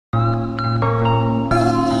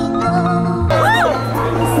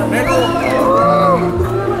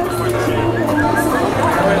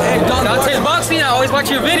watch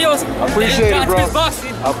your videos. I appreciate it, bro.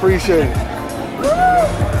 I appreciate it.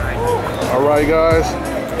 All right, guys.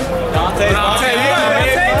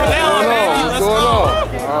 What's going on?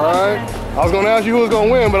 All right. I was gonna ask you who was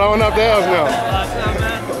gonna win, but I don't have to ask now.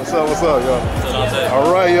 What's up, y'all?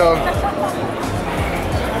 All right, y'all.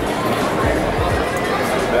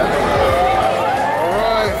 All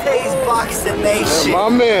right. Today's Boxing Nation.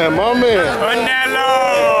 Yeah, my man.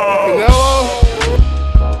 Canelo!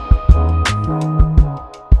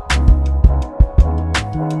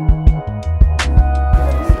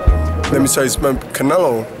 Let me tell you something,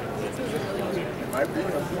 Canelo,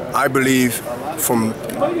 I believe from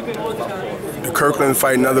the Kirkland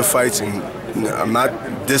fight and other fights, and I'm not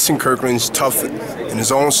dissing Kirkland, he's tough in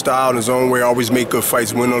his own style, in his own way, always make good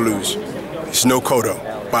fights, win or lose. He's no Cotto,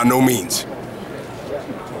 by no means.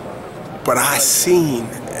 But I seen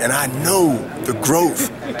and I know the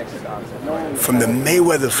growth from the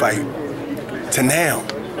Mayweather fight to now.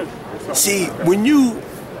 See, when you're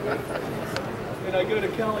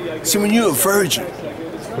a virgin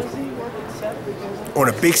on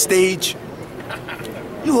a big stage,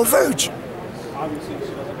 you're a virgin.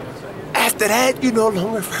 After that, you're no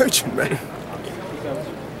longer a virgin, man.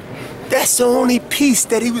 That's the only piece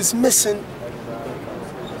that he was missing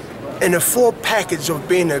in the full package of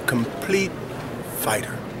being a complete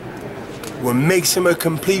fighter. What makes him a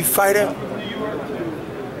complete fighter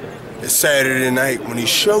is Saturday night when he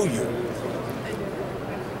show you.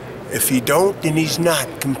 If he don't, then he's not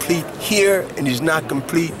complete here, and he's not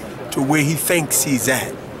complete to where he thinks he's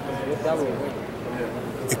at.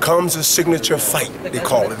 It comes a signature fight, they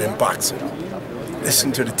call it in boxing.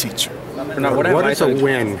 Listen to the teacher. What is a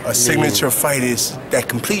win? A signature fight is that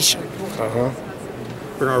completion.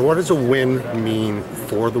 Bernard, what does a win mean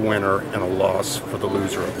for the winner and a loss for the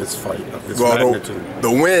loser of this fight, of this magnitude?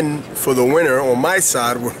 The win for the winner on my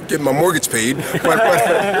side will get my mortgage paid. He'll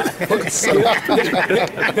get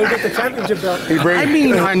the championship belt. I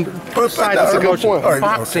mean, on both sides of the motion,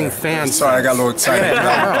 boxing fans. Sorry, I got a little excited.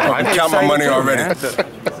 I count my money already.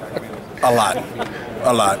 A lot.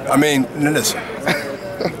 I mean, listen,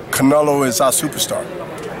 Canelo is our superstar.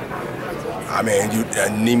 I mean, you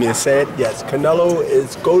need me to say it? Yes, Canelo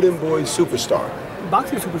is Golden Boy's superstar.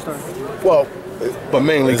 Boxing superstar. Well, but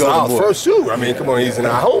mainly Golden Boy. First too. I mean, come on, he's in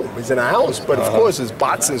our home. He's in our house. But of course, his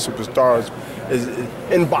boxing superstars.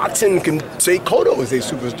 In boxing, can say Cotto is a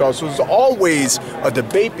superstar. So there's always a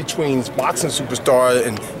debate between boxing superstar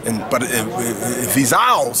but if he's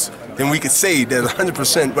ours, then we could say there's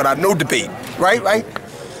 100% without no debate, right?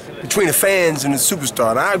 Between the fans and the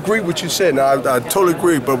superstar. And I agree with what you said, and I totally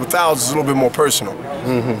agree, but with ours it's a little bit more personal.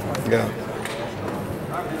 Yeah.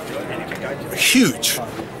 Huge.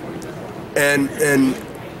 And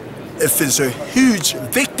if it's a huge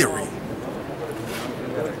victory,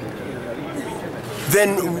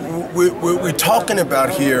 then what we're talking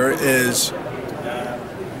about here is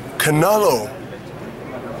Canelo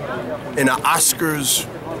in an Oscars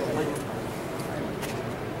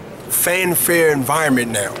fanfare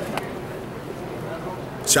environment now.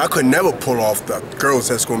 See, I could never pull off the girls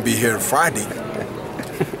that's going to be here Friday.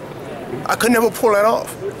 I could never pull that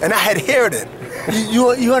off, and I had hair then.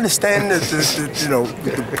 You understand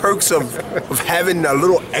the perks of having a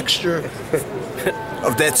little extra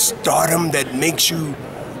of that stardom that makes you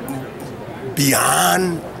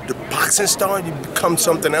beyond the boxing star. You become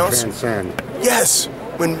something else. Transcend. Yes,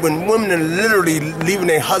 when women are literally leaving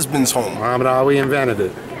their husbands home. Muhammad Ali invented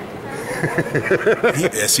it.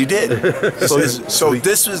 Yes, he did.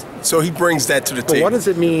 So he brings that to the table. What does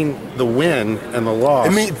it mean, the win and the loss?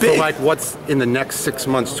 It means big. So like what's in the next 6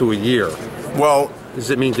 months to a year? Well, does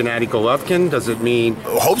it mean Gennady Golovkin? Does it mean?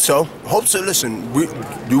 Hope so. Listen,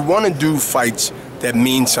 you want to do fights that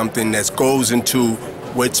mean something, that goes into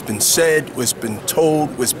what's been said, what's been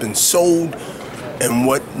told, what's been sold, and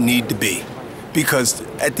what need to be. Because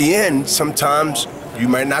at the end, sometimes you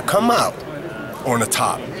might not come out on the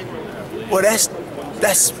top. Well,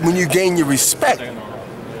 that's when you gain your respect.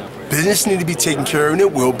 Business need to be taken care of, and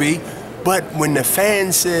it will be. But when the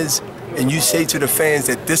fan says, and you say to the fans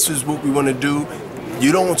that this is what we want to do,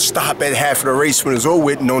 you don't stop at half of the race when it's over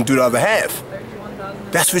with and don't do the other half.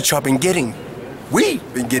 That's what y'all been getting. We've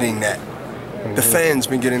been getting that. The fans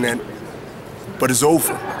been getting that. But it's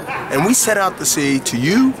over. And we set out to say to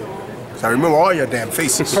you, because I remember all your damn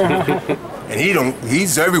faces, and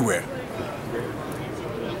he's everywhere.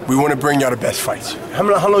 We want to bring y'all the best fights.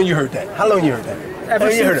 How long you heard that?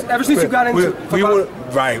 Ever since you got into we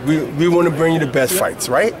want to bring you the best fights,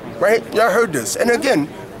 right? Y'all heard this. And again,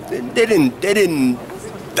 they didn't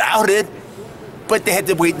doubt it, but they had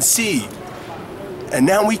to wait and see. And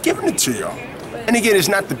now we giving it to y'all. And again, it's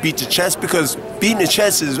not to beat the chest, because beating the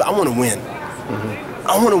chest is, I want to win.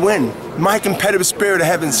 I want to win. My competitive spirit, I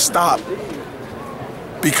haven't stopped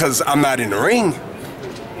because I'm not in the ring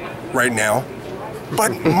right now.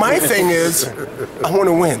 But my thing is, I want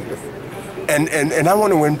to win. And I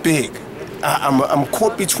want to win big. I'm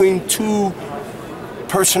caught between two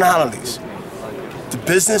personalities. The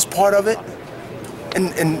business part of it,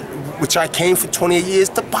 and which I came for 28 years,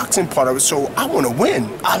 the boxing part of it. So I want to win.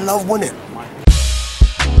 I love winning.